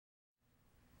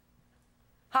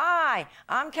Hi,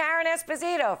 I'm Karen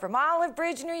Esposito from Olive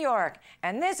Bridge, New York,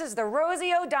 and this is the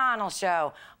Rosie O'Donnell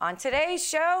Show. On today's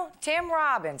show, Tim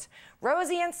Robbins,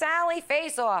 Rosie and Sally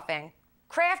face-offing,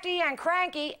 Crafty and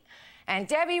Cranky, and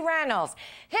Debbie Reynolds.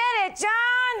 Hit it,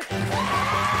 John!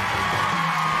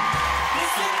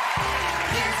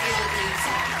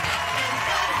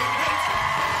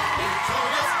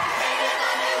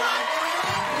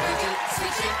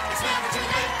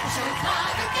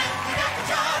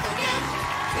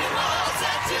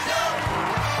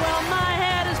 Well, my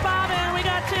head is bobbing. We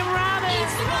got Tim Robbins.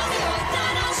 It's the Rosie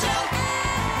O'Donnell Show.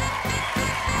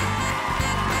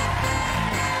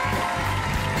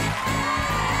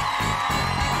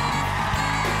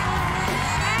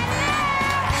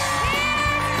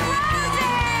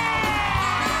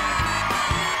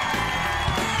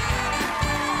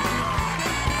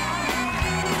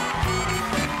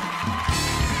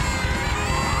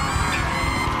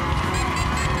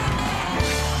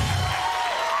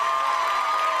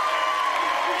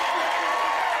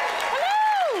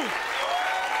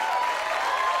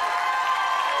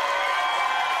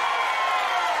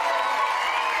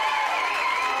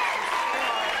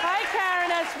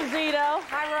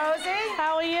 Hi, Rosie.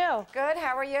 How are you? Good,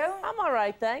 how are you? I'm all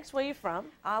right, thanks. Where are you from?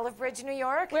 Olive Bridge, New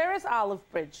York. Where is Olive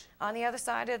Bridge? On the other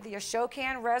side of the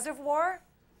Ashokan Reservoir.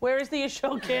 Where is the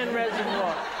Ashokan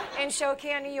Reservoir? In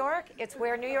Ashokan, New York. It's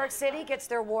where New York City gets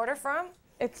their water from.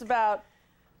 It's about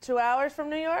 2 hours from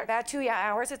New York? About 2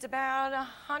 hours. It's about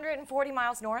 140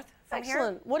 miles north from here.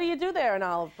 Excellent. What do you do there in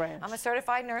Olive Branch? I'm a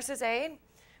certified nurse's aide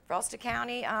for Ulster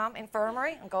County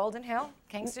Infirmary in Golden Hill,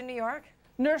 Kingston, New York.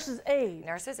 Nurse's aide?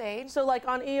 Nurse's aide. So, like,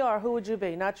 on ER, who would you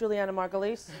be? Not Juliana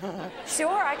Margulies?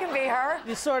 Sure, I can be her.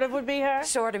 You sort of would be her?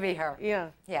 Sure to be her. Yeah.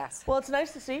 Yes. Well, it's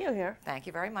nice to see you here. Thank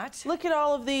you very much. Look at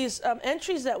all of these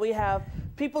entries that we have.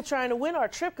 People trying to win our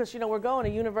trip because, you know, we're going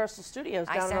to Universal Studios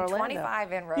down in Orlando. I sent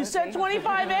 25 in, Rosie. You sent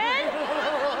 25 in?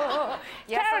 Yes,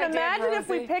 Karen, I did, imagine Rosie. if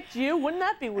we picked you. Wouldn't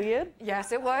that be weird?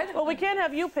 Yes, it would. Well, we can't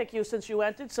have you pick you since you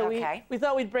entered, so Okay. we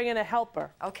thought we'd bring in a helper.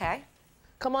 Okay.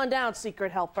 Come on down,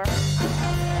 secret helper.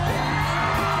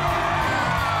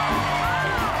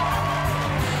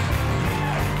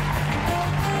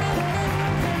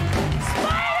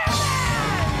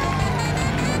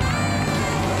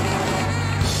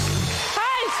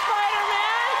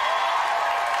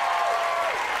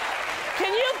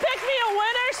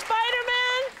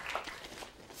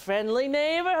 Friendly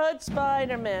neighborhood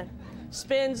Spider-Man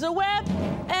spins a web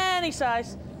any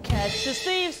size, catches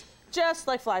thieves just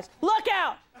like flies. Look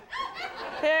out!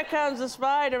 Here comes the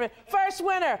Spider-Man. First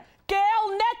winner,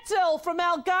 Gail Netzel from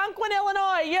Algonquin,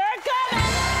 Illinois. You're coming!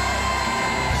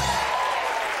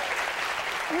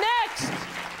 Next,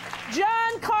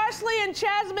 John Carsley and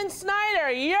Jasmine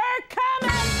Snyder. You're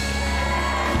coming!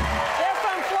 They're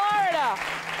from Florida.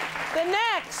 The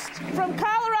next, from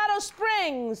Colorado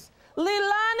Springs,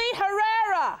 Lilani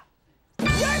Herrera.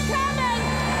 You're coming!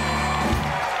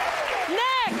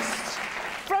 Next,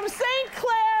 from St.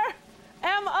 Clair,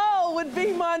 M.O. would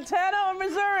be Montana or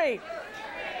Missouri?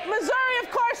 Missouri,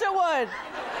 of course it would.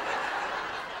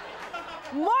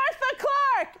 Martha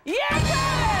Clark, you're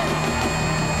coming!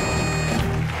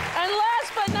 And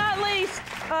last but not least,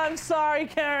 I'm sorry,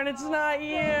 Karen, it's not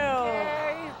you.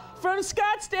 Okay. From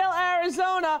Scottsdale,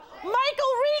 Arizona,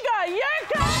 Michael Riga, you're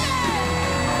coming!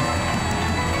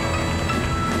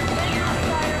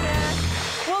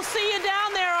 We'll see you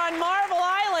down there on Marvel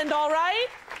Island, all right?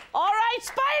 All right,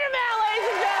 Spider-Man, ladies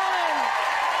and gentlemen.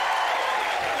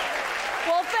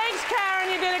 Well, thanks, Karen.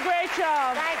 You did a great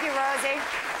job. Thank you, Rosie.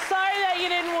 Sorry that you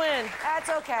didn't win. That's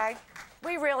okay.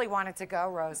 We really wanted to go,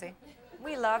 Rosie.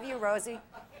 We love you, Rosie.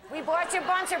 We bought you a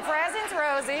bunch of presents,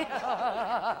 Rosie.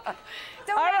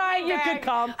 All right, you could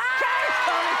come. Karen's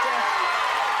coming too.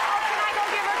 Can I go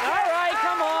give her a kiss? All right,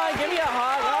 come on, give me a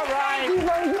hug. All right.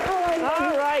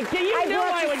 All right. You knew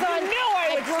I would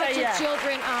say yes.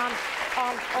 Children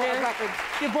a record.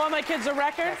 You bought my kids a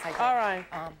record? Yes, I did. All right.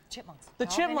 Chipmunks. The Alvin and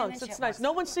Chipmunks. the It's Chipmunks. nice.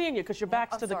 No one's seeing you because your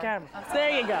back's I'm to the sorry. camera. I'm sorry.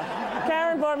 There you go.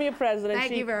 Karen bought me a present.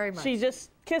 Thank you very much. She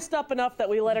just kissed up enough that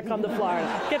we let her come to Florida.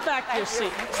 Get back to your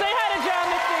seat. Say hi to John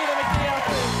McPhee.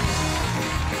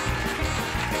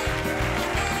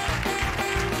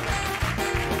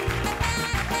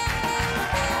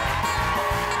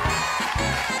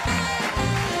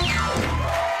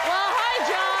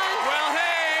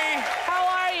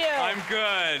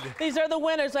 These are the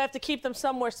winners. I have to keep them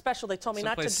somewhere special. They told me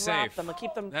not to drop safe. them. I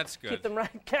keep them. That's good. Keep them right.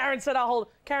 Karen said I'll hold.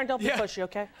 Karen, don't be pushy,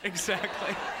 okay?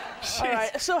 Exactly. All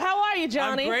right. So how are you,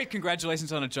 Johnny? I'm great.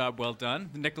 Congratulations on a job well done.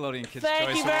 The Nickelodeon Kids' Thank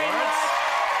Choice you very Awards. much.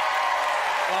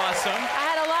 Awesome. I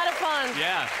had a lot of fun.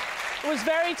 Yeah. It was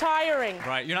very tiring.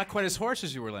 Right. You're not quite as hoarse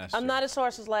as you were last year. I'm not as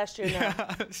hoarse as last year now.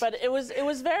 But it was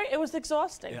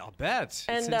exhausting. Yeah, I'll bet.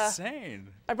 And, it's insane.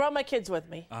 I brought my kids with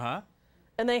me. Uh-huh.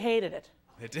 And they hated it.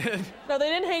 They did? No, they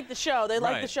didn't hate the show. They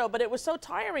liked Right. the show, but it was so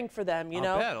tiring for them, you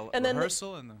know? I'll bet. And then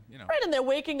rehearsal and the, you know. Right, and they're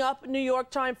waking up New York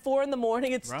time, 4 in the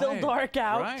morning. It's still dark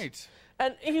out. Right.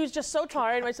 And he was just so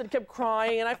tired. My son kept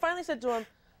crying. And I finally said to him,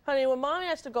 honey, when Mommy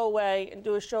has to go away and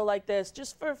do a show like this,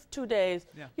 just for 2 days,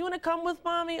 you want to come with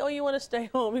Mommy or you want to stay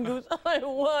home? He goes, I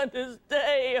want to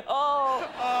stay home.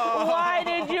 Why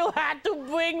did you have to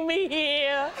bring me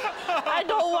here? I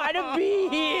don't want to be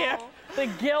here. The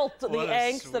guilt, the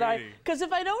angst that because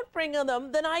if I don't bring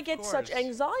them, then I get such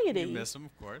anxiety. You miss them,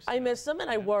 of course. I miss them and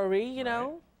I worry, you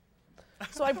know.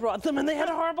 So I brought them and they had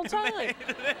a horrible time.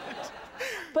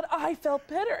 But I felt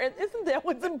better, and isn't that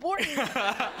what's important?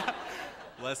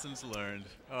 Lessons learned.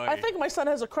 Oh, I think my son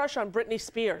has a crush on Britney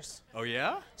Spears. Oh,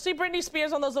 yeah? See Britney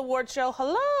Spears on those award shows.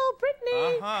 Hello,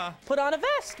 Britney. Uh-huh. Put on a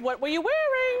vest. What were you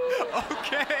wearing?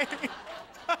 Okay.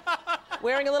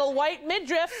 Wearing a little white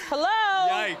midriff. Hello.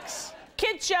 Yikes.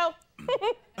 Kids show.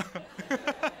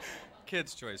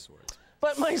 Kids' Choice Awards.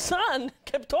 But my son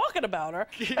kept talking about her.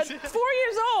 At 4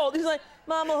 years old, he's like,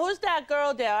 Mama, who's that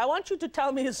girl there? I want you to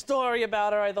tell me a story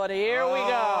about her. I thought, here we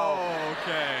go.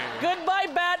 Okay. Goodbye,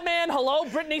 Batman. Hello,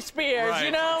 Britney Spears, Right.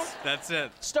 you know? That's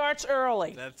it. Starts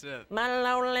early. That's it. My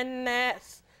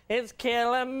loneliness is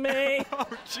killing me. Oh,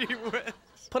 gee whiz.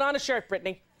 Put on a shirt,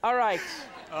 Britney. All right.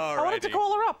 All I wanted to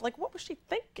call her up. Like, what was she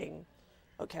thinking?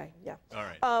 Okay, yeah. All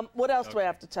right. What else do I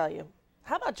have to tell you?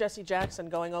 How about Jesse Jackson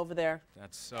going over there?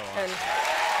 That's so And awesome.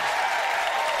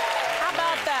 how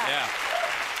about that? Yeah.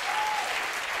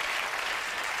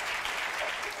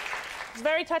 I was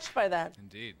very touched by that.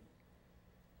 Indeed.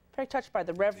 Very touched by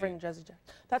the Reverend Jesse Jackson.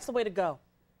 That's the way to go.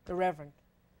 The Reverend.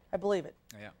 I believe it.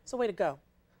 Yeah. It's the way to go.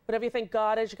 Whatever you think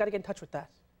God is, you got to get in touch with that.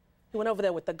 You went over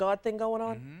there with the God thing going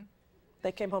on. Mm-hmm.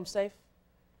 They came home safe.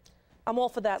 I'm all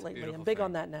for that lately. I'm beautiful big thing.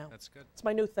 on that now. That's good. It's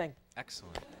my new thing.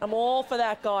 Excellent. I'm all for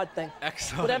that God thing.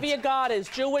 Excellent. Whatever your God is,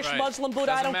 Jewish, Right. Muslim,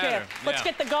 Buddha, I Doesn't don't care. matter. Let's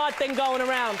Yeah. get the God thing going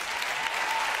around.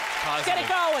 Positive. Get it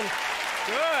going.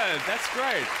 Good. That's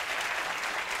great.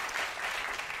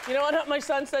 You know what my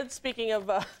son said? Speaking of,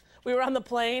 we were on the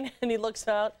plane and he looks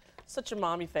out. Such a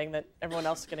mommy thing that everyone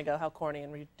else is going to go, how corny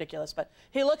and ridiculous. But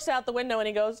he looks out the window and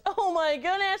he goes, oh my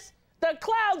goodness, the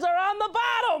clouds are on the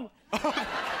bottom.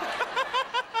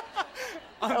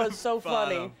 That was so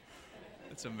funny.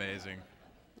 That's amazing.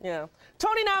 Yeah.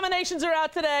 Tony nominations are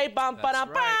out today. Bum, That's ba-dum,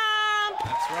 right. bum.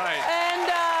 That's right.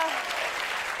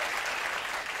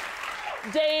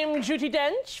 And Dame Judi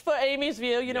Dench for Amy's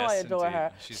View. You know Yes, I adore indeed.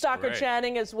 her. She's Stockard great.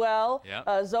 Channing as well.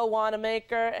 Yep. Zoe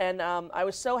Wanamaker. And I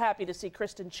was so happy to see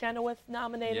Kristen Chenoweth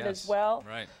nominated Yes, as well.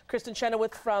 right. Kristen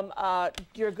Chenoweth from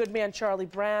Your Good Man, Charlie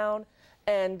Brown.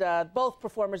 And both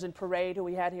performers in Parade, who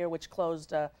we had here, which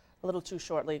closed a little too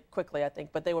quickly, I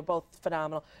think, but they were both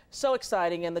phenomenal. So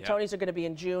exciting, and the Yep. Tonys are going to be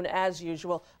in June, as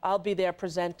usual. I'll be there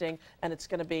presenting, and it's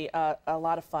going to be a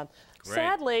lot of fun. Great.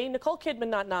 Sadly, Nicole Kidman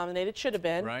not nominated, should have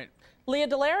been. Right. Leah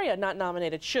Delaria not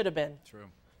nominated, should have been. True.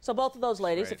 So both of those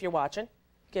ladies, Great. if you're watching,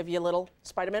 give you a little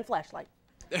Spider-Man flashlight.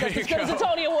 There Just you as good as the go.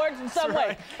 Tony Awards in some way.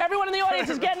 right. Everyone in the audience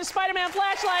is getting a Spider-Man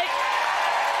flashlight.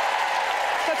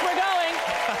 Because we're going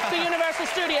to Universal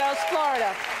Studios,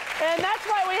 Florida. And that's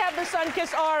why we have the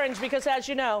sun-kissed orange, because as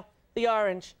you know, the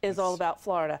orange is all about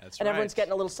Florida. That's and everyone's right.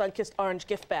 getting a little sun-kissed orange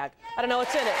gift bag. I don't know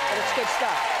what's in it, but it's good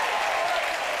stuff.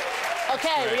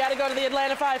 Okay, we great. got to go to the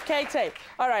Atlanta 5K tape.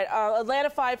 All right, Atlanta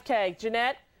 5K.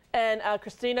 Jeanette and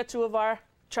Christina, two of our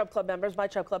Chub Club members, my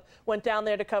Chub Club, went down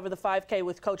there to cover the 5K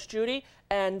with Coach Judy,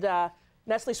 and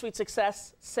Nestle Sweet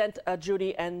Success sent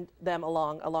Judy and them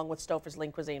along with Stouffer's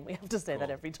Lean Cuisine. We have to say that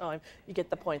every time. You get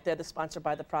the point. They're the sponsor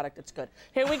by the product. It's good.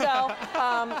 Here we go.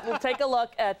 We'll take a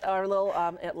look at our little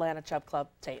Atlanta Chub Club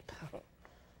tape.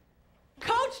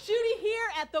 Coach Judy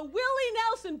here at the Willie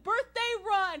Nelson Birthday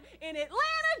Run in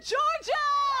Atlanta, Georgia!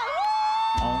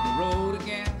 Woo! On the road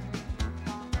again.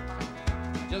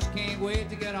 Just can't wait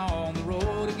to get on the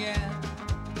road again.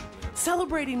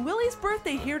 Celebrating Willie's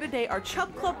birthday here today are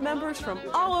Chub Club members from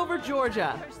all over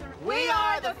Georgia. We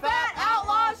are the Fat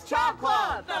Outlaws Chop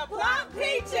Club, the Plump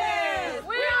Peaches.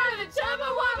 We are the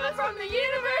Chubbawamba from the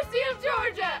University of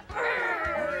Georgia.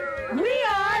 We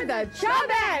are the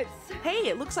Chubettes! Hey,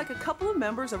 it looks like a couple of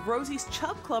members of Rosie's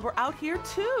Chub Club are out here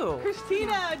too.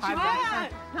 Christina,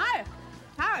 Jeanette. Hi.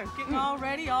 Hi. Getting all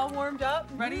ready, all warmed up,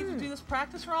 ready to do this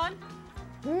practice run?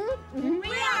 We are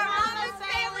Mama's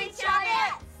Family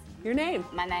Chubettes. Your name?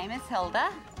 My name is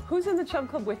Hilda. Who's in the Chub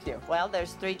Club with you? Well,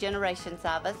 there's 3 generations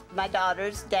of us. My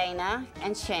daughters, Dana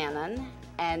and Shannon,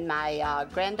 and my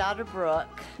granddaughter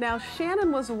Brooke. Now,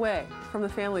 Shannon was away from the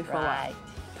family for a while.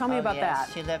 Tell me about that.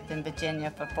 She lived in Virginia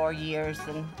for 4 years,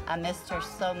 and I missed her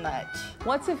so much.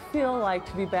 What's it feel like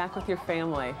to be back with your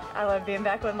family? I love being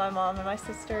back with my mom and my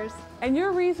sisters. And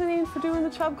your reasoning for doing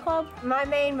the Chubb Club? My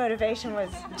main motivation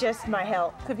was just my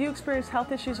health. Have you experienced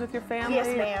health issues with your family? Yes,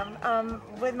 ma'am.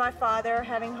 With my father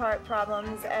having heart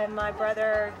problems, and my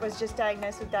brother was just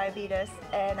diagnosed with diabetes,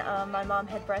 and my mom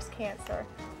had breast cancer.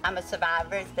 I'm a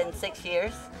survivor. It's been 6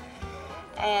 years,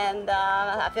 and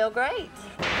I feel great.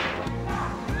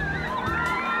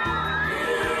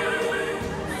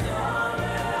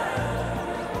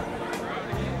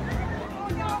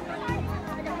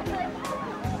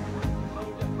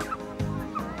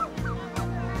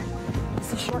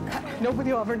 It's a shortcut.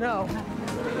 Nobody will ever know.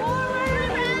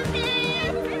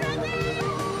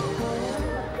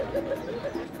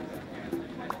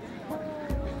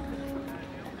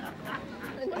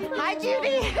 Hi,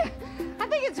 Judy. I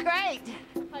think it's great.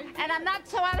 And I'm not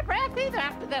so out of breath either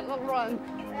after that little run.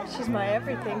 She's my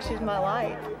everything. She's my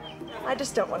light. I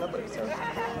just don't want to lose her.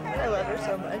 I love her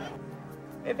so much.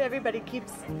 If everybody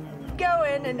keeps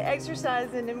going and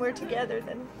exercising and we're together,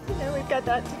 then, you know, we've got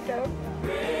that to go.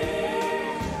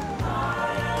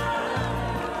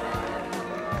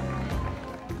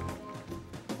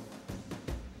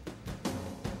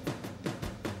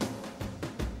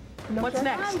 What's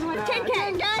next? Tin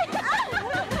Can guy.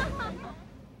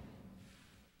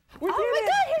 We did Oh my it.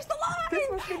 God, here's the line. This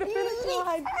must be the finish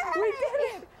line. We did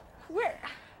it.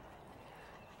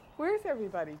 Where's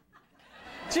everybody?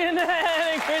 Jeanette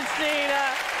and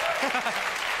Christina.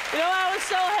 You know, I was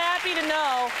so happy to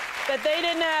know that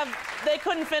they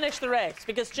couldn't finish the race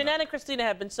because Jeanette and Christina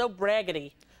have been so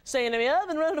braggedy, saying to me, I've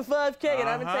been running a 5K, and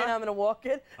I've been saying I'm going to walk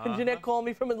it. And Jeanette called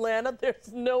me from Atlanta.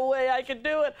 There's no way I could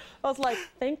do it. I was like,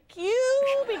 thank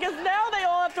you, because now they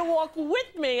all have to walk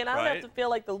with me, and I don't have to feel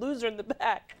like the loser in the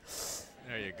back.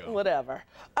 There you go. Whatever.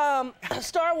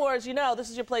 Star Wars, you know, this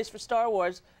is your place for Star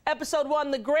Wars. Episode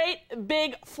 1, The Great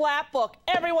Big Flat Book.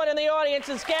 Everyone in the audience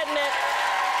is getting it.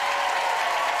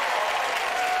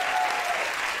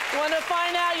 Want to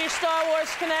find out your Star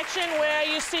Wars connection, where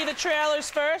you see the trailers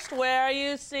first, where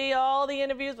you see all the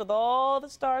interviews with all the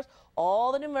stars,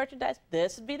 all the new merchandise.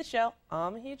 This would be the show.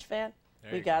 I'm a huge fan.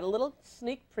 We got a little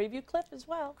sneak preview clip as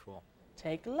well. Cool.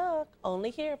 Take a look. Only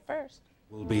here first.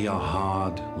 Will be a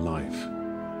hard life.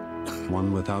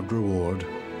 One without reward,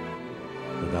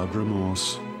 without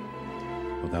remorse,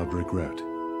 without regret.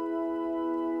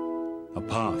 A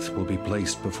path will be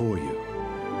placed before you.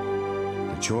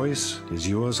 The choice is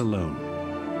yours alone.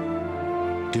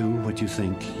 Do what you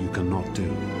think you cannot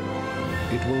do.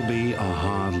 It will be a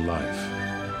hard life,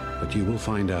 but you will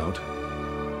find out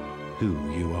who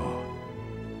you are.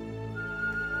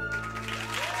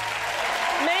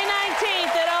 May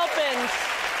 19th, it opens.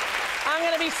 I'm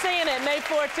going to be seeing it May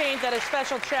 14th at a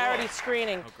special charity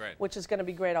screening, which is going to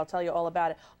be great. I'll tell you all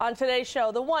about it. On today's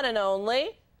show, the one and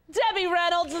only Debbie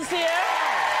Reynolds is here.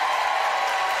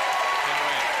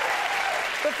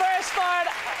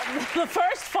 The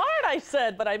first fart I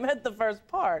said, but I meant the first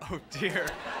part. Oh, dear.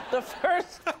 The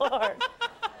first part.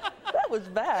 That was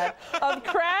bad. Of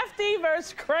Crafty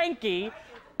versus Cranky.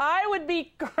 I would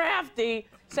be crafty.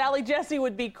 Sally Jesse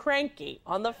would be cranky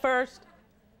on the first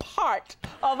part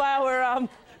of our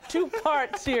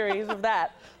two-part series of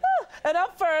that. And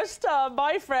up first,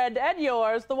 my friend and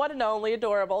yours, the one and only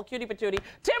adorable cutie patootie,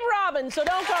 Tim Robbins, so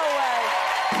don't go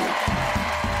away.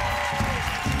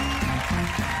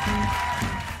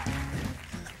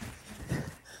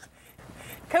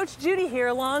 Coach Judy here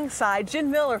alongside Jen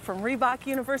Miller from Reebok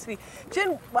University.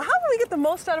 Jen, how do we get the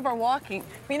most out of our walking?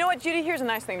 You know what, Judy? Here's a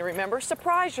nice thing to remember.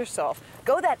 Surprise yourself.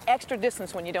 Go that extra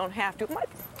distance when you don't have to. It might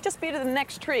just be to the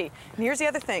next tree. And here's the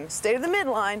other thing. Stay to the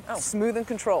midline, smooth and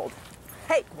controlled.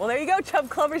 Hey, well, there you go, Chubb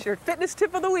Clubbers, your fitness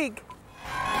tip of the week.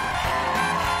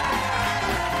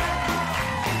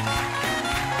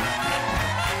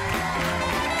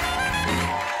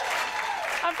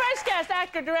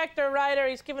 Actor, director, writer.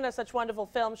 He's given us such wonderful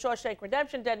films: Shawshank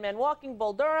Redemption, Dead Man Walking,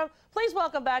 Bull Durham. Please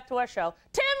welcome back to our show,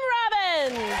 Tim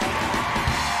Robbins.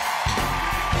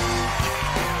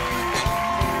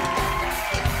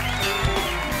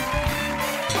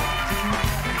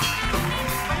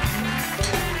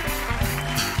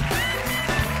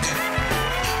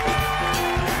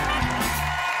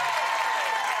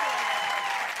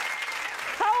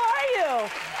 How are you?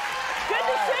 Good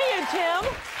to see you, Tim.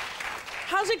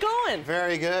 How's it going?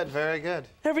 Very good, very good.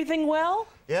 Everything well?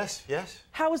 Yes, yes.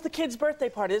 How was the kid's birthday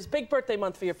party? It's a big birthday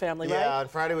month for your family, right? Yeah, on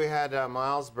Friday we had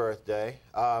Miles' birthday,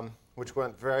 which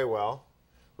went very well.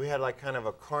 we had like kind of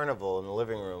a carnival in the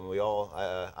living room. We all,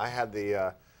 I had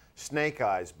the Snake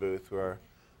Eyes booth where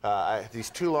I had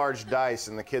these 2 large dice,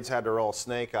 and the kids had to roll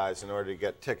Snake Eyes in order to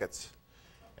get tickets.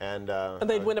 And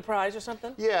they'd win a prize or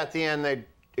something? Yeah, at the end they'd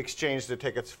exchange the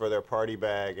tickets for their party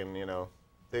bag, and you know,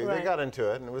 they got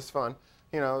into it, and it was fun.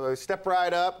 You know, they step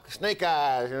right up, Snake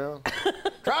Eyes, you know.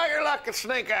 Try your luck at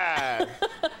Snake Eyes.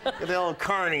 Get the old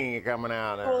carny coming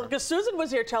out there. Well, because Susan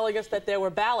was here telling us that there were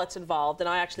ballots involved, and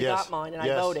I actually got mine, and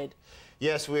I voted.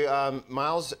 Yes,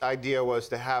 Miles' idea was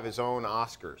to have his own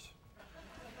Oscars.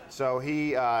 So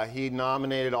he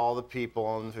nominated all the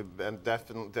people, and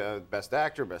definitely Best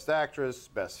Actor, Best Actress,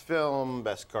 Best Film,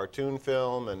 Best Cartoon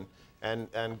Film,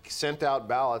 and sent out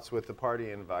ballots with the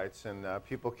party invites, and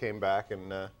people came back,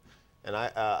 and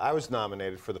I was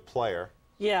nominated for the player.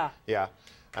 Yeah. Yeah.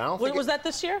 I don't think was that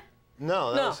this year?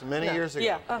 No, that was many years ago.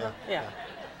 Yeah. Yeah.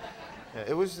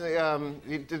 It was.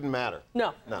 It didn't matter.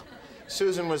 No. No.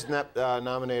 Susan was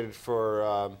nominated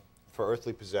for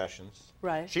Earthly Possessions.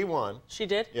 Right. She won. She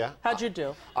did? Yeah. How'd you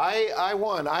do? I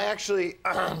won. I actually.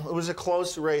 It was a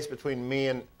close race between me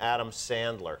and Adam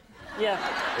Sandler. Yeah.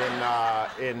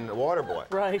 In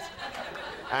Waterboy. Right.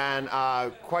 And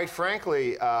quite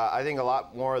frankly, I think a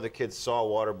lot more of the kids saw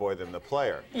Waterboy than the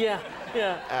player. Yeah,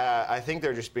 yeah. I think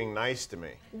they're just being nice to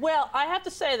me. Well, I have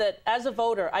to say that as a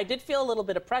voter, I did feel a little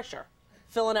bit of pressure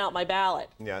filling out my ballot.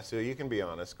 Yeah, so you can be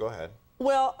honest. Go ahead.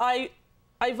 Well, I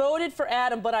voted for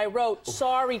Adam, but I wrote,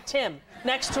 sorry, Tim,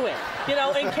 next to it. You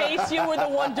know, in case you were the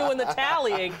one doing the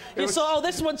tallying. You saw, oh,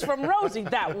 this one's from Rosie,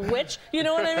 that witch. You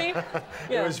know what I mean?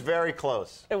 Yeah. It was very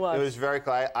close. It was. It was very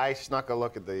close. I snuck a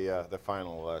look at the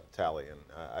final tally,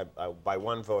 and by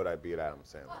 1 vote, I beat Adam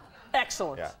Sandler.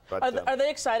 Excellent. Yeah, but, are they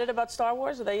excited about Star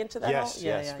Wars? Are they into that? Yes,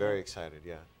 yes, very excited,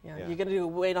 yeah. You're going to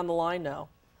wait on the line now?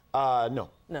 No.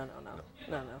 No.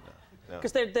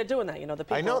 Because they're doing that, you know, the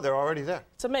people. I know, they're already there.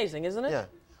 It's amazing, isn't it? Yeah.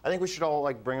 I think we should all,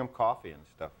 like, bring them coffee and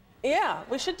stuff. Yeah,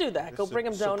 we should do that. Go bring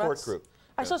them donuts. Support group.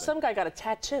 I saw some guy got a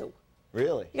tattoo.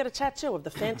 Really? He got a tattoo of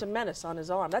the Phantom Menace on his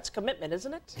arm. That's commitment,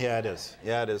 isn't it? Yeah, it is.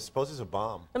 Yeah, it is. Suppose it's a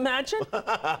bomb. Imagine. You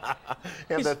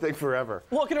have that thing forever.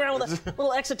 Walking around with a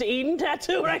little Exit to Eden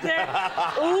tattoo right there.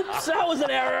 Oops, that was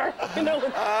an error. You know,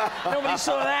 nobody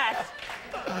saw that.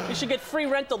 You should get free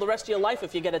rental the rest of your life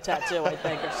if you get a tattoo, I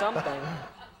think, or something.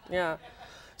 Yeah.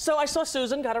 So I saw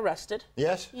Susan got arrested.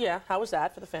 Yes? Yeah. How was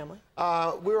that for the family?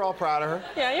 We were all proud of her.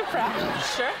 Yeah, you're proud.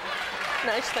 Sure.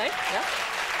 Nice thing. Yeah.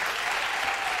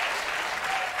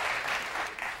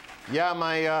 Yeah,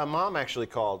 my mom actually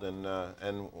called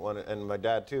and my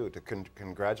dad too to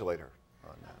congratulate her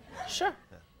on that. Sure.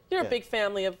 Yeah. You're a big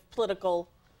family of political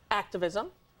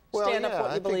activism. Stand up for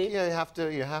what you believe. Yeah,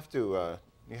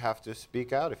 you have to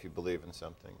speak out if you believe in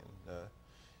something.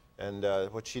 And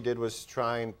what she did was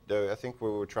I think we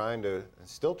were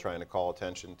still trying to call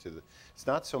attention to it's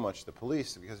not so much the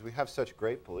police, because we have such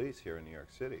great police here in New York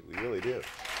City. We really do.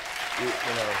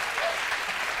 You know,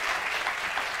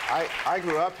 I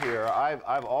grew up here.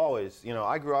 I've always, you know,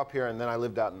 I grew up here, and then I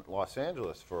lived out in Los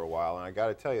Angeles for a while, and I got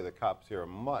to tell you, the cops here are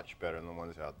much better than the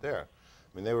ones out there.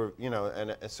 I mean, they were, you know,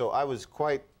 and so I was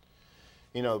quite,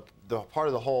 you know, the part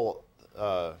of the whole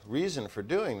reason for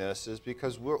doing this is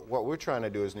because what we're trying to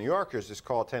do as New Yorkers is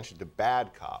call attention to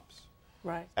bad cops.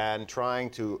 Right. And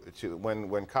trying to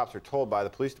when cops are told by the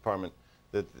police department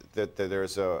that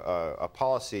there's a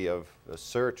policy of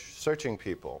searching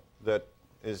people that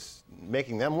is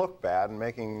making them look bad and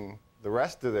making the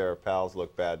rest of their pals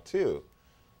look bad too,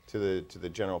 to the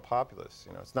general populace.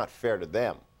 You know, it's not fair to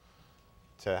them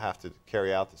to have to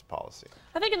carry out this policy.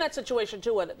 I think in that situation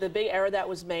too, the big error that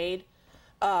was made,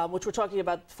 which we're talking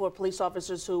about for police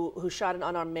officers who shot an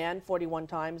unarmed man 41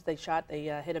 times. They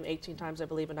hit him 18 times, I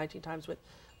believe, and 19 times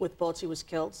with bullets. He was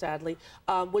killed, sadly.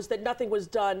 Was that nothing was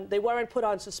done. They weren't put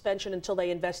on suspension until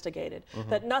they investigated. Mm-hmm.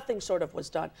 That nothing sort of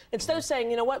was done. Instead of saying,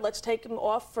 you know what, let's take him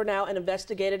off for now and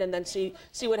investigate it and then see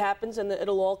what happens, and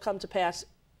it'll all come to pass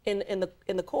in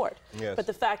the court. Yes. But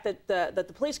the fact that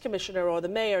the police commissioner or the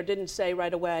mayor didn't say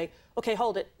right away, okay,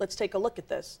 hold it, let's take a look at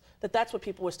this, that's what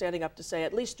people were standing up to say,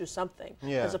 at least do something,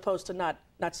 as opposed to not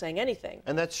saying anything.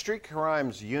 And that street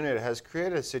crimes unit has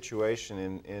created a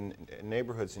situation in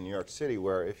neighborhoods in New York City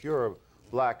where if you're a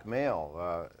black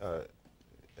male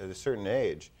at a certain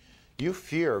age, you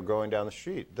fear going down the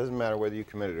street. It doesn't matter whether you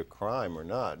committed a crime or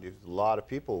not. There's a lot of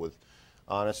people with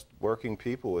honest working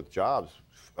people with jobs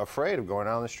afraid of going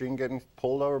out on the street and getting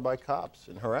pulled over by cops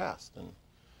and harassed. And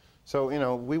so, you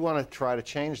know, we want to try to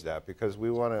change that because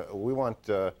we want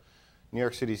New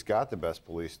York City's got the best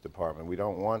police department. We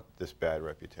don't want this bad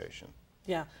reputation.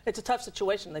 Yeah, it's a tough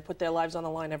situation. They put their lives on the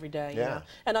line every day. Yeah. You know?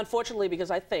 And unfortunately,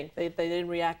 because I think they didn't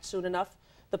react soon enough,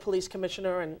 the police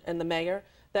commissioner and the mayor,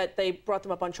 that they brought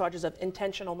them up on charges of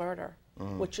intentional murder,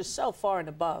 which is so far and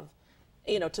above.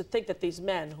 You know, to think that these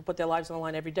men who put their lives on the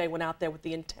line every day went out there with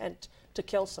the intent to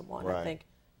kill someone, I think,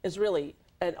 is really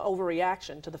an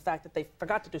overreaction to the fact that they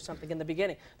forgot to do something in the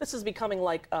beginning. This is becoming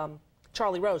like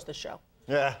Charlie Rose, the show.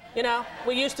 Yeah. You know,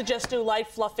 we used to just do light,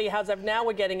 fluffy, now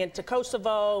we're getting into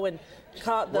Kosovo and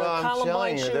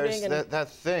Columbine shooting. That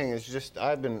thing is just,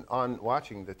 I've been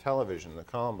watching the television, the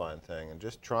Columbine thing, and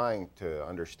just trying to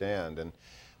understand. And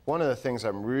one of the things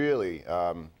I'm really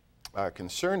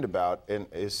concerned about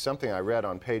is something I read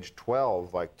on page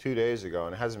 12 like 2 days ago,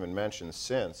 and it hasn't been mentioned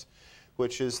since,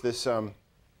 which is this, the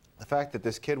fact that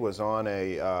this kid was on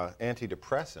a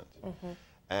antidepressant.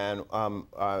 And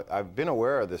I've been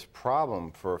aware of this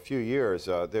problem for a few years.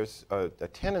 There's a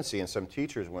tendency in some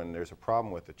teachers when there's a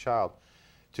problem with the child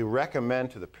to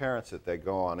recommend to the parents that they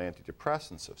go on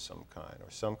antidepressants of some kind or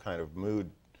some kind of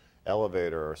mood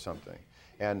elevator or something.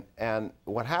 And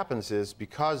what happens is,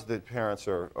 because the parents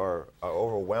are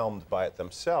overwhelmed by it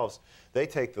themselves, they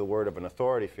take the word of an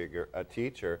authority figure, a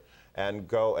teacher, and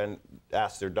go and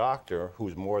ask their doctor,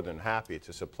 who's more than happy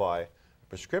to supply a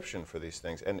prescription for these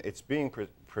things. And it's being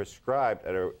prescribed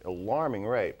at an alarming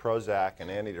rate, Prozac and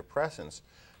antidepressants,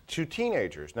 to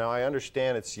teenagers. Now, I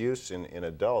understand its use in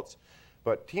adults,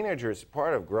 but teenagers,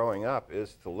 part of growing up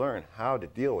is to learn how to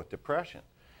deal with depression.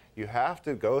 You have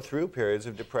to go through periods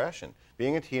of depression.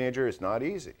 Being a teenager is not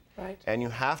easy. Right. And you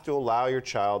have to allow your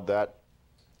child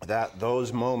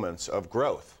those moments of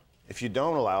growth. If you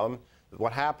don't allow them,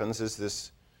 what happens is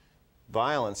this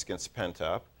violence gets pent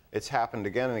up. It's happened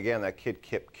again and again. That kid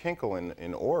Kip Kinkle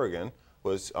in Oregon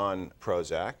was on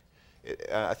Prozac.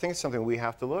 I think it's something we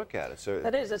have to look at. That's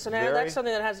something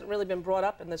that hasn't really been brought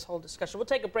up in this whole discussion. We'll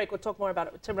take a break. We'll talk more about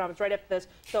it with Tim Robbins right after this.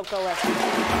 Don't go left.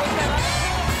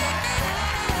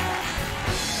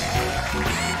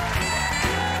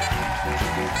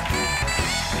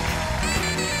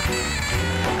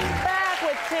 Back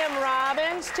with Tim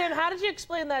Robbins. Tim, how did you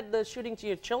explain the shooting to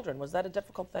your children? Was that a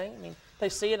difficult thing? I mean, they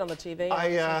see it on the TV.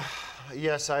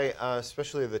 Yes,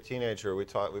 especially the teenager.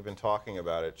 We've been talking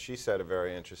about it. She said a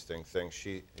very interesting thing.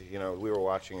 We were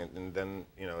watching it, and then,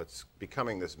 it's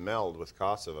becoming this meld with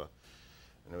Kosovo,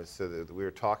 and we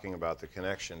were talking about the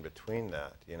connection between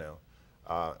that,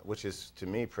 which is to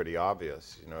me pretty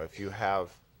obvious.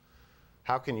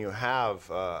 How can you have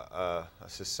a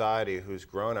society whose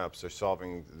grown-ups are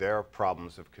solving their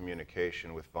problems of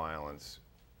communication with violence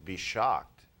be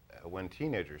shocked when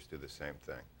teenagers do the same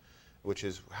thing, which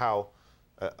is how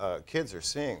kids are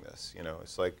seeing this.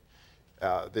 It's like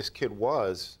this kid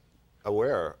was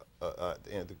aware,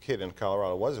 the kid in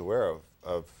Colorado was aware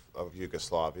of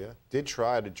Yugoslavia, did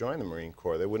try to join the Marine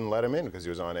Corps. They wouldn't let him in because he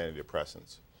was on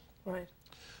antidepressants. Right.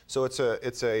 So it's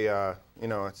a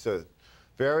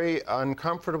very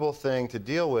uncomfortable thing to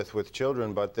deal with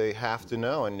children, but they have to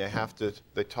know, and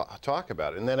they talk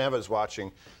about it. And then Eva's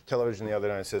watching television the other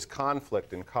night and says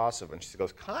conflict in Kosovo, and she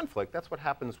goes, conflict? That's what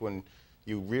happens when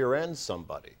you rear end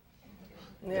somebody.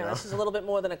 Yeah, this is a little bit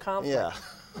more than a conflict. Yeah.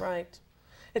 Right.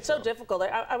 It's so difficult.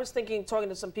 I was talking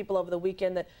to some people over the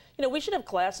weekend that, we should have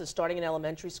classes starting in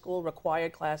elementary school,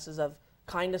 required classes of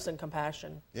kindness and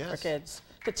compassion for kids.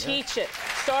 To teach it,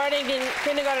 starting in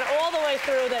kindergarten all the way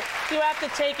through, that you have to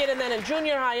take it, and then in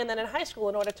junior high and then in high school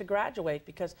in order to graduate,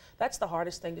 because that's the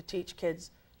hardest thing to teach kids,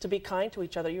 to be kind to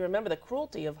each other. You remember the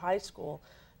cruelty of high school,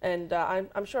 and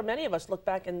I'm sure many of us look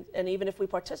back and even if we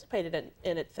participated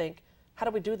in it, think, how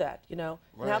do we do that, And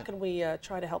how can we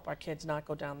try to help our kids not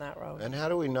go down that road? And how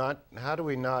do we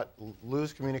not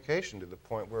lose communication to the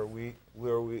point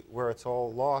where it's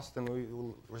all lost and we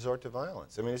resort to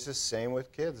violence? I mean, it's the same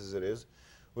with kids as it is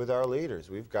with our leaders.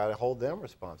 We've got to hold them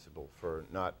responsible for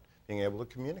not being able to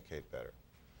communicate better.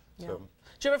 Yeah. So,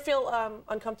 do you ever feel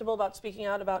uncomfortable about speaking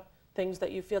out about things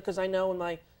that you feel? Because I know in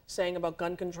my saying about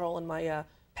gun control and my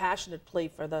passionate plea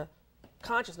for the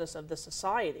consciousness of the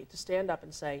society to stand up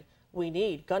and say, we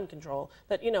need gun control,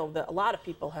 that, a lot of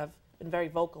people have been very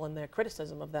vocal in their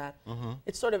criticism of that.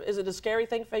 It's sort of, is it a scary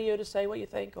thing for you to say what you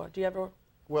think, or do you ever?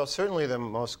 Well, certainly the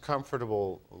most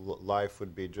comfortable life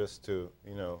would be just to,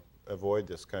 avoid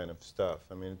this kind of stuff.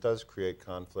 I mean, it does create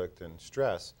conflict and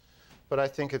stress, but I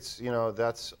think it's,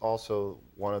 that's also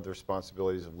one of the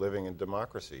responsibilities of living in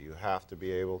democracy. You have to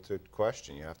be able to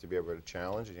question, you have to be able to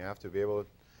challenge, and you have to be able to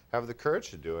have the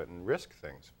courage to do it and risk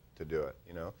things to do it,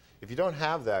 If you don't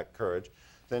have that courage,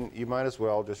 then you might as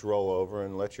well just roll over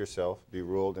and let yourself be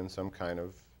ruled in some kind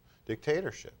of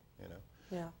dictatorship,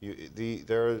 Yeah.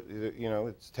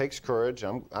 It takes courage.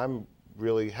 I'm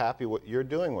really happy you're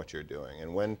doing what you're doing,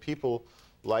 and when people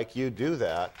like you do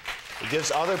that, It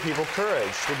gives other people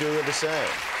courage to do the same.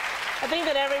 I think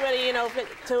that everybody, you know,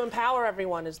 to empower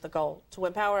everyone is the goal. To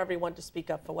empower everyone to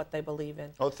speak up for what they believe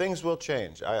in. Oh, things will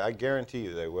change. I guarantee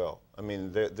you they will. I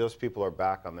mean, those people are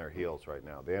back on their heels right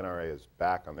now. The NRA is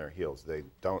back on their heels. They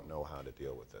don't know how to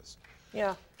deal with this.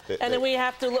 Yeah. And then we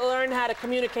have to learn how to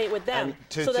communicate with them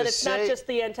so that it's not just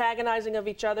the antagonizing of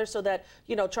each other, so that,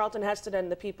 you know, Charlton Heston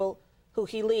and the people who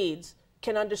he leads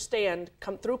can understand,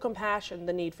 through compassion,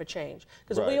 the need for change.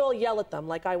 Because we all yell at them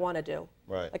like I want to do.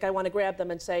 Right. Like I want to grab them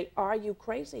and say, are you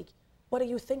crazy? What are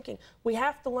you thinking? We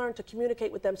have to learn to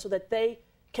communicate with them so that they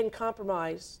can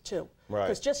compromise too. Right.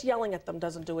 Because just yelling at them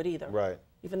doesn't do it either. Right.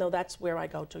 Even though that's where I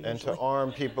go to usually. And to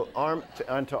arm people,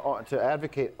 to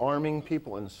advocate arming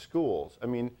people in schools. I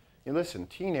mean, you listen,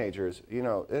 teenagers, you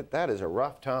know, that is a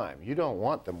rough time. You don't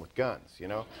want them with guns, you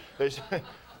know.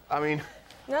 I mean.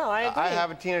 No, I agree. I have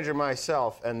a teenager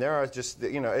myself, and there are just,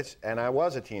 you know, and I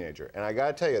was a teenager, and I got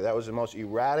to tell you, that was the most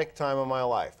erratic time of my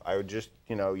life. I would just,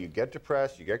 you know, you get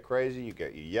depressed, you get crazy, you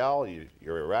yell,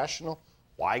 you're irrational.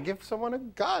 Why give someone a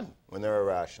gun when they're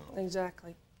irrational?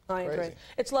 Exactly. I agree.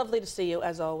 It's lovely to see you,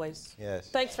 as always. Yes.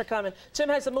 Thanks for coming. Tim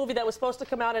has a movie that was supposed to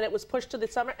come out, and it was pushed to the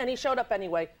summer, and he showed up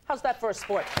anyway. How's that for a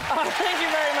sport? Thank you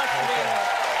very much for being here.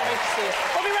 Great to see you.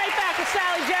 We'll be right back with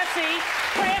Sally Jesse,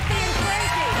 Crafty and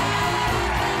Cranky.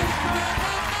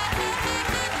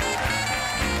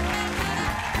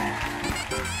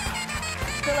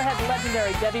 Still ahead, the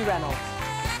legendary Debbie Reynolds.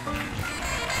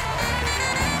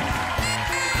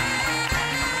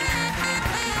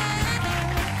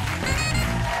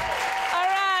 All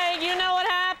right, you know what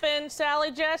happened.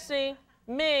 Sally Jesse,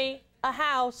 me, a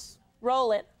house,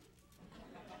 roll it.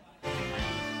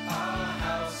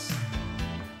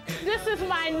 This is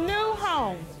my new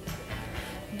home.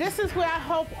 This is where I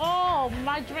hope all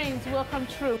my dreams will come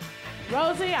true.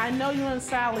 Rosie, I know you and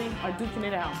Sally are duking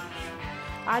it out.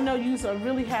 I know you are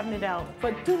really having it out,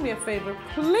 but do me a favor,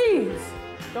 please,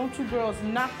 don't you girls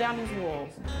knock down these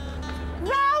walls.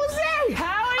 Rosie!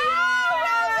 How are you? Oh,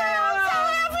 Rosie, I'm so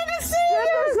happy to see you! Good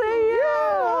to see you!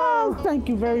 Oh, thank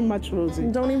you very much, Rosie.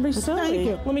 Don't even be silly. Thank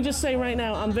you. Let me just say right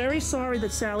now, I'm very sorry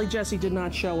that Sally Jesse did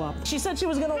not show up. She said she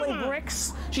was going to lay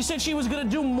bricks. She said she was going to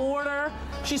do mortar.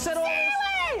 She said all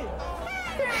Sally!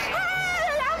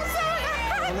 Hi, I'm so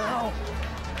happy! No.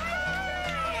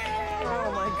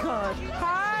 Oh my God.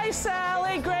 Hi,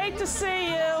 Sally. Great to see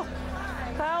you.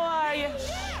 How are you?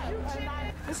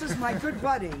 This is my good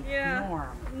buddy,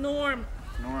 Norm. Norm.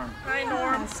 Hi,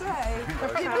 Norm.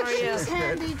 How are you? She's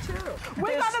handy too.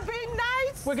 We're gonna be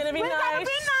nice. We're gonna be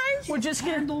nice. We're just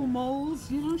gonna handle moles,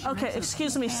 you know. Okay,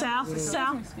 excuse me, Sal.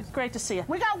 Sal, great to see you.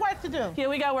 We got work to do. Yeah,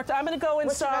 we got work. I'm gonna go What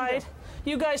you gonna inside.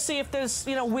 You guys see if there's,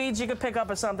 you know, weeds you can pick up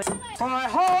or something. Hi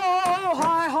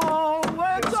ho,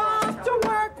 it's off to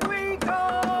work we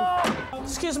go.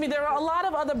 Excuse me, there are a lot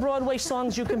of other Broadway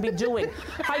songs you can be doing.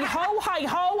 Hi ho,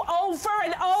 over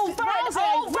and over and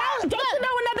over. Don't you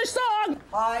know another song?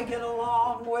 I get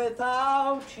along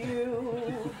without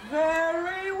you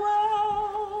very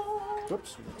well.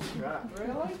 Whoops.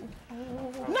 Really?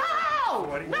 No!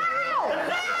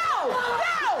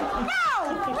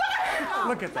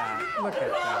 Look at that. Look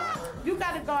at that. You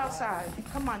gotta go outside.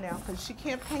 Come on now, because she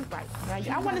can't paint right.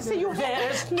 Now, I want to see you.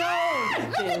 There's no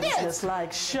business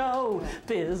like show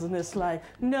business like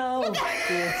no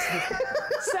business.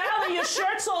 Sally, your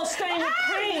shirt's all stained with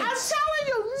paint. I'm telling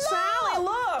you, no! Sally,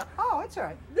 look. Oh, it's all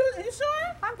right. You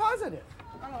sure? I'm positive.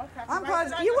 Oh, okay. I'm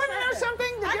positive. You want to know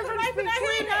something? The difference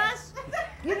between us?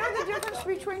 You know the difference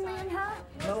between me and her?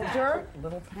 Little dirt,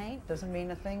 little paint doesn't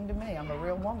mean a thing to me. I'm a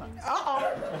real woman.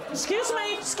 Uh-oh. Excuse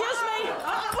me. How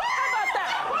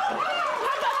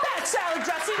about that, Sally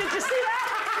Jesse? Did you see that?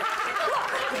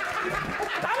 Look,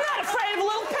 I'm not afraid of a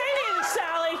little painting,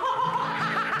 Sally.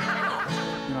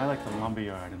 You know, I like the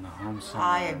lumberyard and the home center.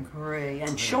 I agree.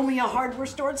 And show me a hardware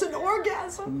store. It's an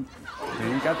orgasm.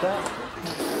 You got that?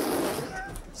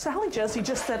 Sally Jesse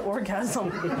just said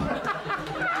orgasm.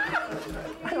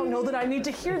 I don't know that I need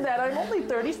to hear that. I'm only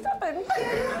 37.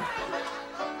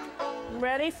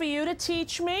 Ready for you to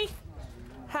teach me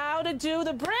how to do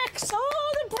the bricks?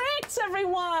 Oh, the bricks,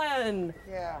 everyone.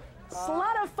 Yeah. It's a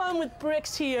lot of fun with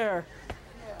bricks here.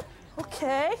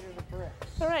 Okay.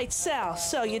 All right, Sal.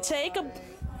 So you take a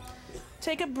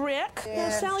brick. Yeah.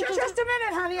 Sally, Just a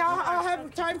minute, honey. I'll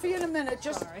have time for you in a minute.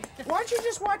 Why don't you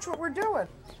just watch what we're doing?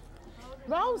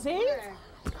 Rosie,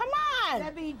 come on.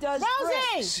 Debbie does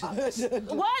Rosie.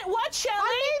 What, Shelly? I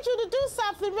need you to do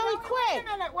something really quick.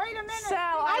 Wait a minute.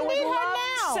 I need her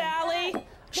now. Sally,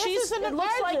 It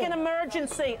looks like an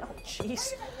emergency. Oh,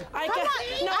 jeez.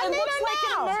 It looks like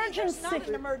an emergency. It's not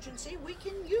an emergency. We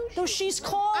can use No, she's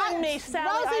calling me, Sally.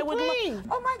 Rosie, I would please. look.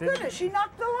 Oh, my goodness. She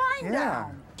knocked the line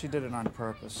down. She did it on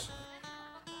purpose.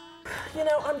 You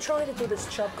know, I'm trying to do this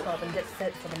chub club and get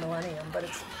fit for the millennium, but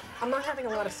I'm not having a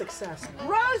lot of success.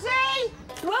 Rosie!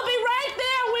 We'll be right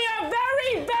there. We are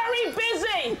very, very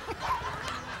busy.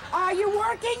 Are you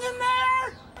working in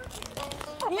there?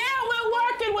 Yeah, we're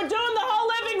working. We're doing the whole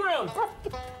living room.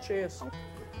 Cheers.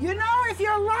 You know, if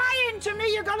you're lying to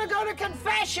me, you're gonna go to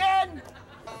confession.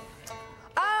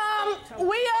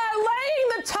 We are laying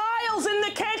the tiles in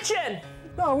the kitchen.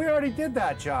 No, we already did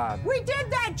that job. We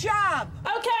did that job.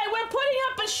 Okay, we're putting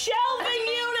up a shelving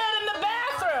unit in the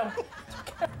bathroom.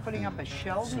 Putting up a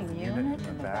shelving unit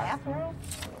in the bathroom?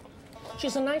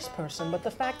 She's a nice person, but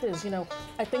the fact is, you know,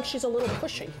 I think she's a little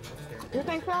pushy. You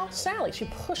think so? Sally, she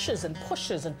pushes and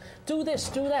pushes and do this,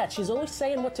 do that. She's always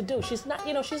saying what to do. She's not,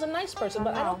 you know, she's a nice person,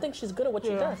 but I don't think she's good at what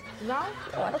she does. No?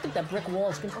 Oh, I don't think that brick wall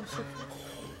is good.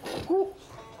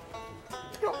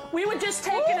 We were just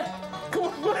taking a...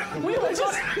 We were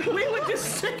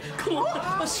just... Come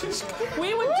on. Let's just...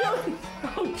 We were doing...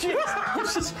 Oh,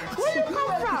 jeez. Where did you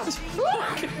come from?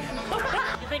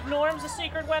 You think Norm's a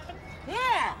secret weapon?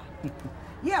 Yeah.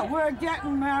 Yeah, we're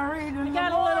getting married in We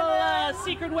got a little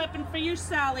secret weapon for you,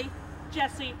 Sally,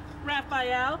 Jesse,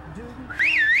 Raphael.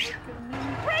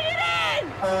 Bring it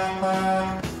in!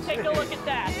 Take a look at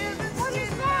that. What is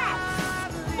that?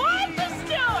 Martha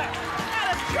Stewart! Got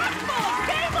a truck full of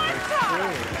Kmart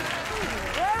products!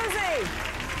 Rosie!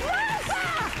 Martha!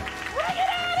 Bring it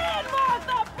on in,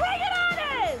 Martha! Bring it on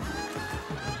in!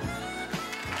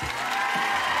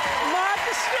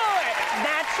 Martha Stewart,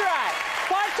 that's right.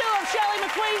 Part 2 of Shelley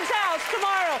McQueen's house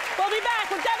tomorrow. We'll be back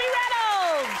with Debbie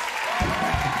Reynolds.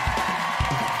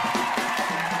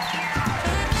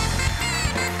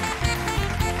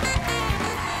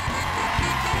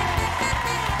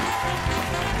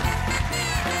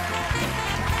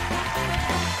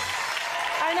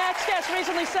 Our next guest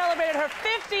recently celebrated her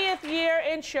 50th year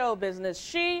in show business.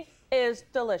 She is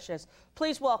delicious.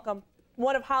 Please welcome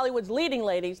one of Hollywood's leading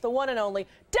ladies, the one and only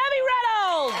Debbie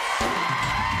Reynolds.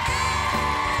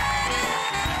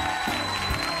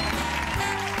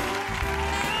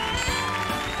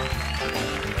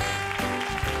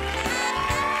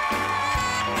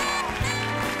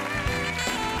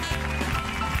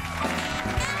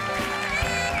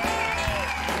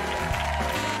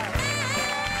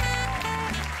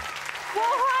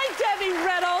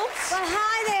 Well,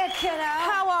 hi there, kiddo.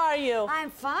 How are you? I'm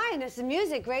fine. It's the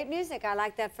music, great music. I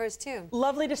like that first tune.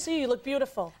 Lovely to see you. You look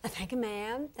beautiful. Thank you,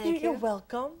 ma'am. Thank you. You're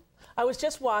welcome. I was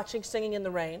just watching Singing in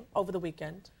the Rain over the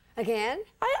weekend. Again?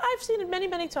 I've seen it many,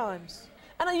 many times.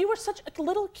 And you were such a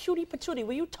little cutie patootie.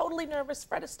 Were you totally nervous,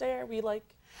 Fred Astaire? Were you like...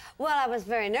 Well, I was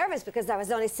very nervous because I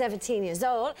was only 17 years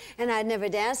old and I'd never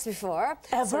danced before.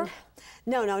 Ever?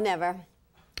 No, never.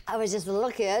 I was just a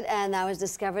little kid, and I was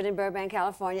discovered in Burbank,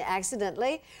 California,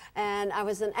 accidentally, and I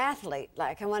was an athlete.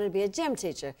 Like, I wanted to be a gym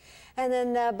teacher. And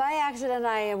then, by accident,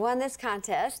 I won this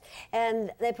contest,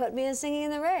 and they put me in Singing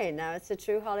in the Rain. Now, it's a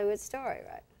true Hollywood story,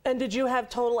 right? And did you have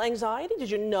total anxiety? Did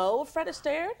you know Fred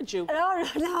Astaire? Did you?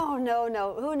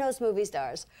 No. Who knows movie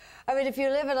stars? I mean, if you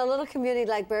live in a little community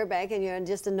like Burbank and you're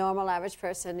just a normal, average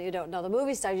person, you don't know the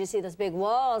movie stars. You see those big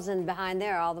walls, and behind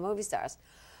there are all the movie stars.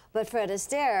 But Fred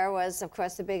Astaire was, of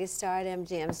course, the biggest star at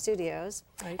MGM Studios.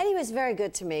 Right. And he was very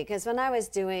good to me, because when I was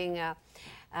doing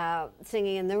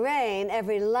Singing in the Rain,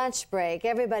 every lunch break,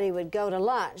 everybody would go to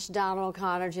lunch. Donald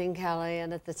O'Connor, Gene Kelly,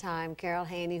 and at the time, Carol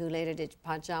Haney, who later did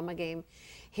Pajama Game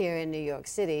here in New York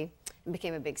City and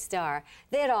became a big star.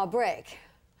 They'd all break.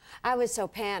 I was so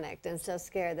panicked and so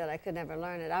scared that I could never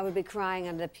learn it. I would be crying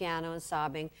under the piano and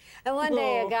sobbing. And one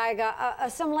day, a guy got,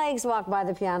 some legs walked by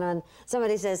the piano, and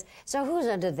somebody says, "So who's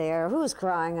under there? Who's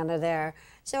crying under there?"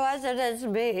 So I said, "It's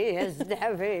me, it's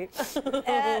Debbie."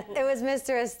 And it was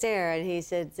Mr. Astaire, and he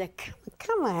said,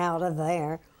 "Come out of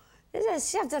there. You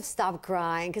have to stop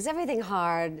crying, because anything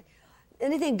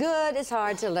good is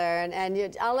hard to learn,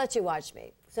 and I'll let you watch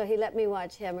me." So he let me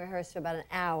watch him rehearse for about an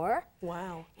hour.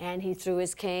 Wow. And he threw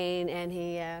his cane, and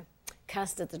he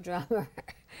cussed at the drummer.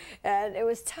 And it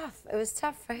was tough. It was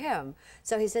tough for him.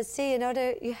 So he said, "See, you know,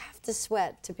 you have to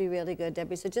sweat to be really good,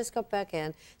 Debbie. So just go back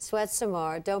in, sweat some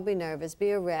more, don't be nervous,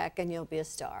 be a wreck, and you'll be a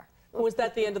star." Was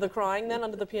that the end of the crying then,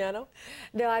 under the piano?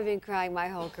 No, I've been crying my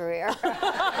whole career.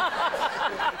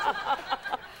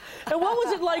 And what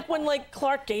was it like when, like,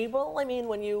 Clark Gable, I mean,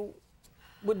 when you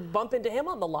would bump into him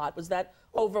on the lot? Was that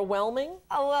overwhelming?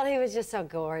 Oh, well, he was just so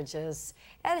gorgeous.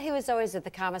 And he was always at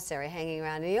the commissary hanging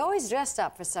around. And he always dressed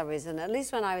up for some reason, at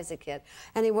least when I was a kid.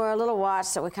 And he wore a little watch,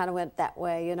 so we kind of went that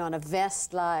way, you know, and a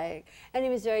vest like. And he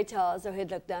was very tall, so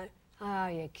he'd look down. Oh,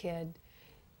 you kid.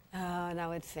 Oh, and I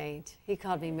would faint. He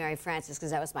called me Mary Frances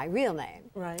because that was my real name.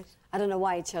 Right. I don't know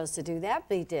why he chose to do that,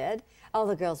 but he did. All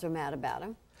the girls were mad about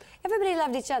him. Everybody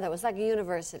loved each other. It was like a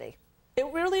university. It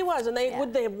really was. And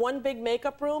would they have one big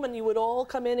makeup room and you would all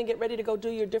come in and get ready to go do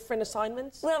your different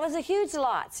assignments? Well, it was a huge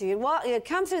lot. So you'd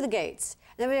come through the gates,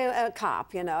 and then we'd a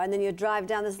cop, you know, and then you'd drive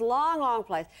down this long, long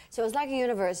place. So it was like a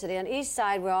university. On each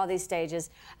side were all these stages,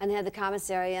 and they had the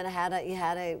commissary, and you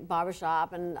had a barber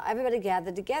shop, and everybody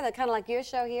gathered together, kind of like your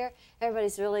show here.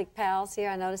 Everybody's really pals here.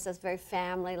 I noticed that's very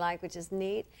family-like, which is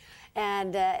neat.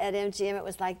 And at MGM, it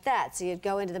was like that. So you'd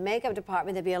go into the makeup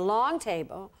department. There'd be a long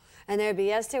table. And there'd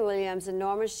be Esther Williams and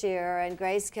Norma Shearer and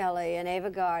Grace Kelly and Ava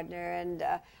Gardner and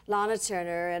Lana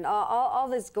Turner and all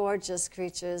these gorgeous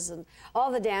creatures. And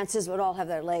all the dancers would all have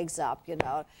their legs up, you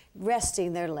know,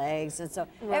 resting their legs. And so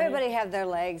everybody had their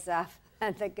legs up.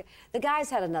 And the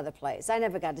guys had another place. I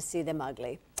never got to see them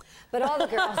ugly. But all the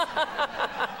girls...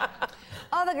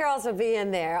 all the girls would be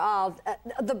in there.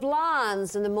 The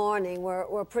blondes in the morning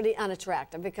were pretty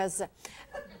unattractive because,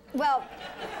 well...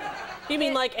 You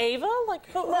mean like Ava? Like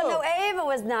who? Well, no, Ava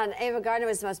was not. Ava Gardner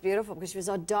was the most beautiful because she was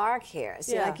all dark hair.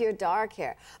 See, like your dark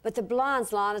hair. But the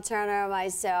blondes, Lana Turner,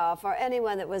 myself, or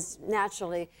anyone that was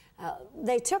naturally,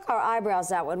 they took our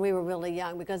eyebrows out when we were really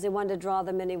young because they wanted to draw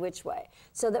them any which way,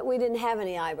 so that we didn't have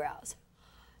any eyebrows.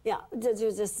 Yeah,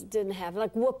 just didn't have.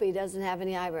 Like Whoopi doesn't have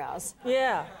any eyebrows.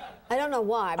 Yeah. I don't know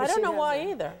why. But I don't know why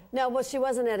either. No, well, she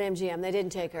wasn't at MGM. They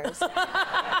didn't take hers.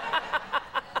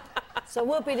 So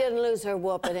Whoopi didn't lose her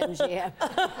whoop at MGM.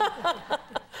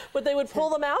 But they would pull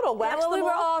them out or wax them we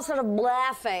were off? all sort of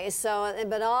blah-faced,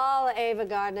 but all Ava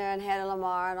Gardner and Hedy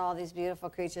Lamarr and all these beautiful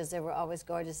creatures, they were always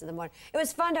gorgeous in the morning. It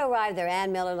was fun to arrive there.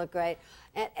 Ann Miller looked great.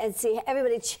 And see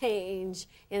everybody change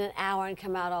in an hour and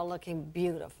come out all looking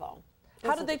beautiful.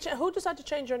 How did they? Who decided to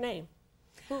change your name?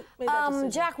 Who made that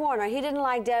decision? Jack Warner. He didn't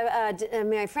like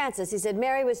Mary Frances. He said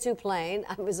Mary was too plain.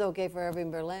 I was okay for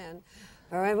Irving Berlin.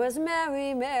 Or it was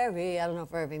Mary, Mary. I don't know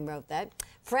if Irving wrote that.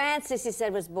 Frances, he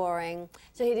said, was boring.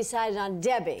 So he decided on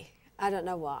Debbie. I don't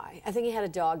know why. I think he had a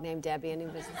dog named Debbie, and he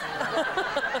was.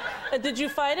 Did you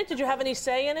fight it? Did you have any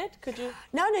say in it? Could you?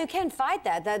 No, you can't fight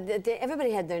that.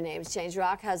 Everybody had their names changed.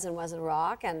 Rock Hudson wasn't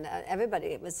Rock, and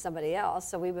everybody was somebody else.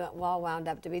 So we all wound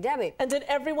up to be Debbie. And did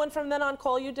everyone from then on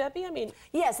call you Debbie? I mean.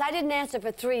 Yes, I didn't answer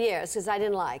for 3 years because I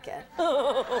didn't like it.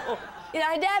 You know,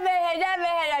 hey Debbie, hey Debbie,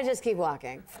 hey. I just keep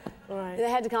walking. Right. They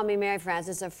had to call me Mary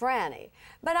Frances or Franny.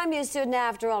 But I'm used to it now.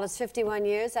 After all, it's 51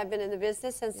 years I've been in the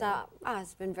business, and so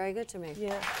it's been very good to me.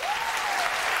 Yeah.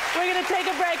 We're going to take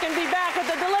a break and be back with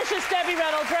the delicious Debbie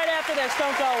Reynolds right after this.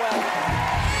 Don't go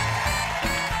away.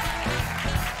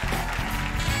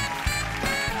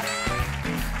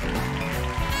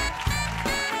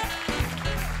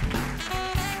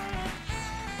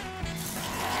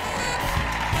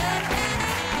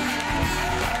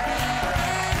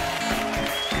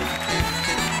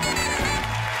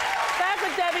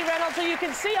 So you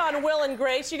can see on Will and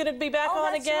Grace. You're going to be back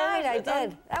on again? That's right, I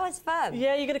did. That was fun.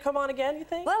 Yeah, you're going to come on again, you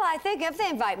think? Well, I think if they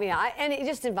invite me, and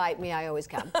just invite me, I always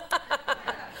come.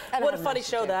 What a funny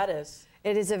show that is.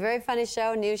 It is a very funny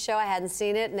show, new show. I hadn't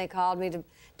seen it, and they called me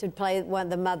to play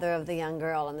the mother of the young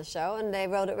girl on the show, and they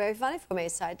wrote it very funny for me,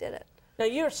 so I did it. Now,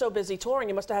 you're so busy touring,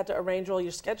 you must have had to arrange all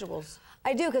your schedules.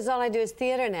 I do, because all I do is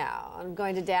theater now. I'm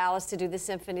going to Dallas to do the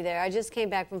symphony there. I just came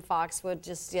back from Foxwood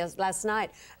last night.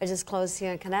 I just closed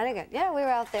here in Connecticut. Yeah, we were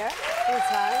out there. It was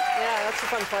fun. Yeah, that's a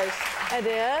fun place. It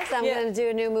is. I'm going to do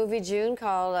a new movie, June,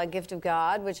 called Gift of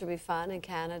God, which will be fun in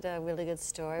Canada. A really good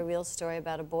story, real story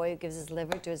about a boy who gives his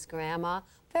liver to his grandma.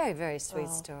 Very, very sweet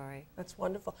story. That's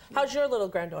wonderful. How's your little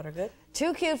granddaughter? Good?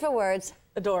 Too cute for words.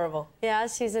 Adorable. Yeah,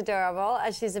 she's adorable.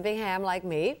 She's a big ham like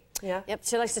me. Yeah. Yep,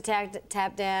 she likes to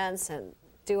tap dance and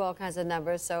do all kinds of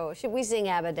numbers, so we sing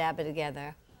Abba Dabba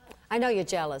together. I know you're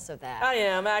jealous of that. I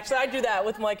am, actually. I do that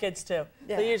with my kids, too.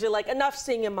 Yeah. They're usually like, enough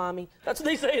singing, Mommy. That's what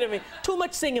they say to me. Too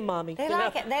much singing, Mommy. They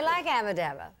like it. They like Abba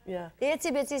Dabba. Yeah. The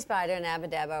Itsy Bitsy Spider and Abba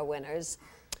Dabba are winners.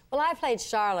 Well, I played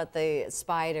Charlotte the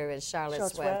Spider in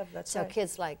Charlotte's Web, that's so right.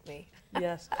 Kids like me.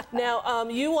 Yes. Now,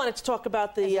 you wanted to talk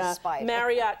about the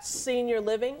Marriott Senior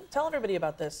Living. Tell everybody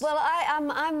about this. Well,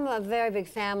 I'm a very big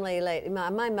family lady.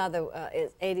 My mother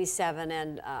is 87,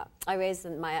 and I raised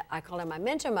I call her my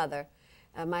mentor mother,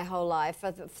 my whole life.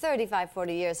 For 35,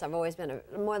 40 years, I've always been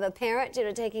more the parent, you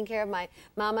know, taking care of my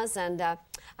mamas, and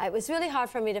it was really hard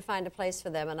for me to find a place for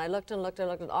them. And I looked and looked and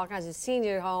looked at all kinds of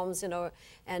senior homes, you know,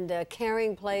 and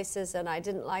caring places, and I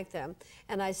didn't like them.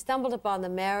 And I stumbled upon the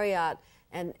Marriott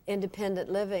and independent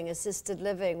living, assisted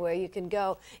living, where you can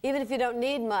go, even if you don't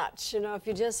need much, you know, if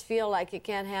you just feel like you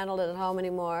can't handle it at home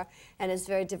anymore, and it's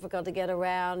very difficult to get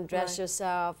around, dress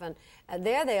yourself, and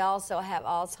there they also have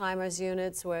Alzheimer's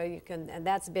units where you can, and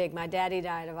that's big. My daddy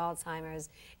died of Alzheimer's,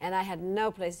 and I had no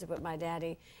place to put my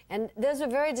daddy. And those are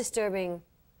very disturbing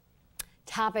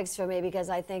topics for me because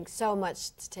I think so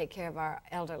much to take care of our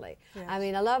elderly. Yes. I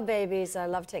mean, I love babies, I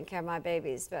love taking care of my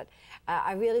babies, but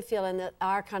I really feel in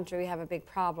our country we have a big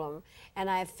problem, and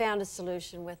I have found a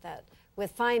solution with that,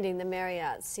 with finding the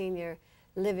Marriott Senior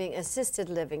Living, Assisted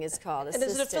Living it's called. And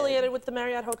is it affiliated with the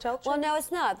Marriott Hotel chain? Well, no,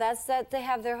 it's not. That's that they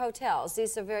have their hotels.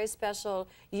 These are very special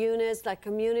units, like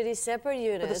community separate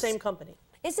units. With the same company?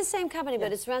 It's the same company,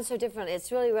 but it's run so different.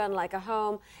 It's really run like a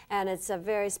home, and it's a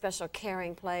very special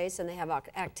caring place, and they have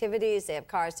activities, they have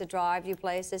cars to drive you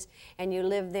places, and you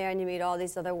live there and you meet all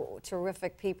these other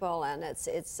terrific people, and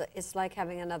it's like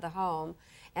having another home.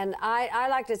 And I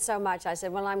liked it so much, I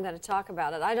said, well, I'm going to talk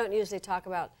about it. I don't usually talk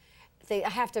about things. I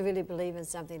have to really believe in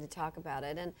something to talk about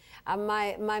it. And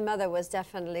my mother was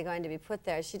definitely going to be put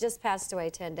there. She just passed away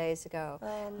 10 days ago.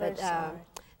 Oh, I'm very sorry.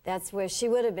 That's where she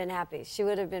would have been happy. She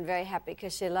would have been very happy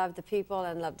because she loved the people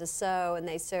and loved to sew, and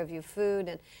they serve you food,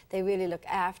 and they really look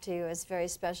after you. It's very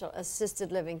special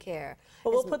assisted living care.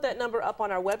 Well, we'll put that number up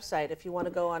on our website. If you want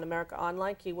to go on America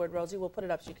Online, keyword Rosie, we'll put it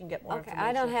up so you can get more information.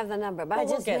 I don't have the number, but well, I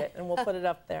just... we'll get it, and we'll put it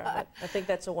up there. But I think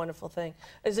that's a wonderful thing.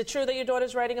 Is it true that your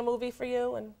daughter's writing a movie for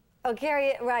you? And Oh,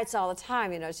 Carrie writes all the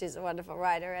time. You know, she's a wonderful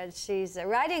writer, and she's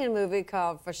writing a movie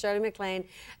called for Shirley MacLaine,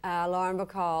 Lauren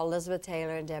Bacall, Elizabeth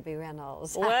Taylor, and Debbie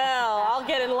Reynolds. Well, I'll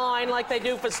get in line like they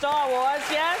do for Star Wars,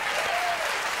 yes?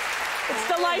 It's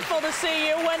delightful to see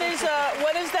you. When is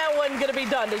that one going to be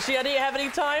done? Does she have any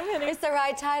time? It's the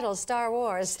right title, Star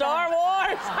Wars. Star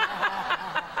Wars!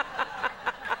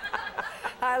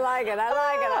 I like it. I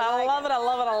like it. I love it. I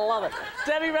love it. I love it.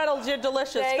 Debbie Reynolds, you're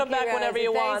delicious. Thank Come you, back whenever Rosie.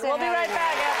 you want. We'll be right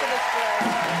back after this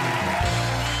break.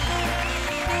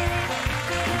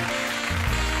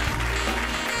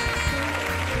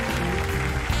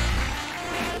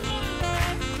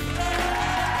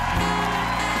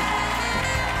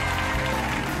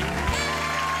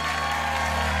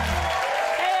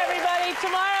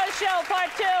 Show, part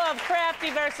 2 of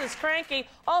Crafty versus Cranky.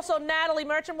 Also, Natalie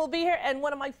Merchant will be here, and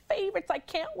one of my favorites, I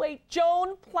can't wait,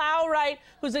 Joan Plowright,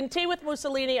 who's in Tea with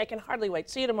Mussolini. I can hardly wait.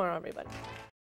 See you tomorrow, everybody.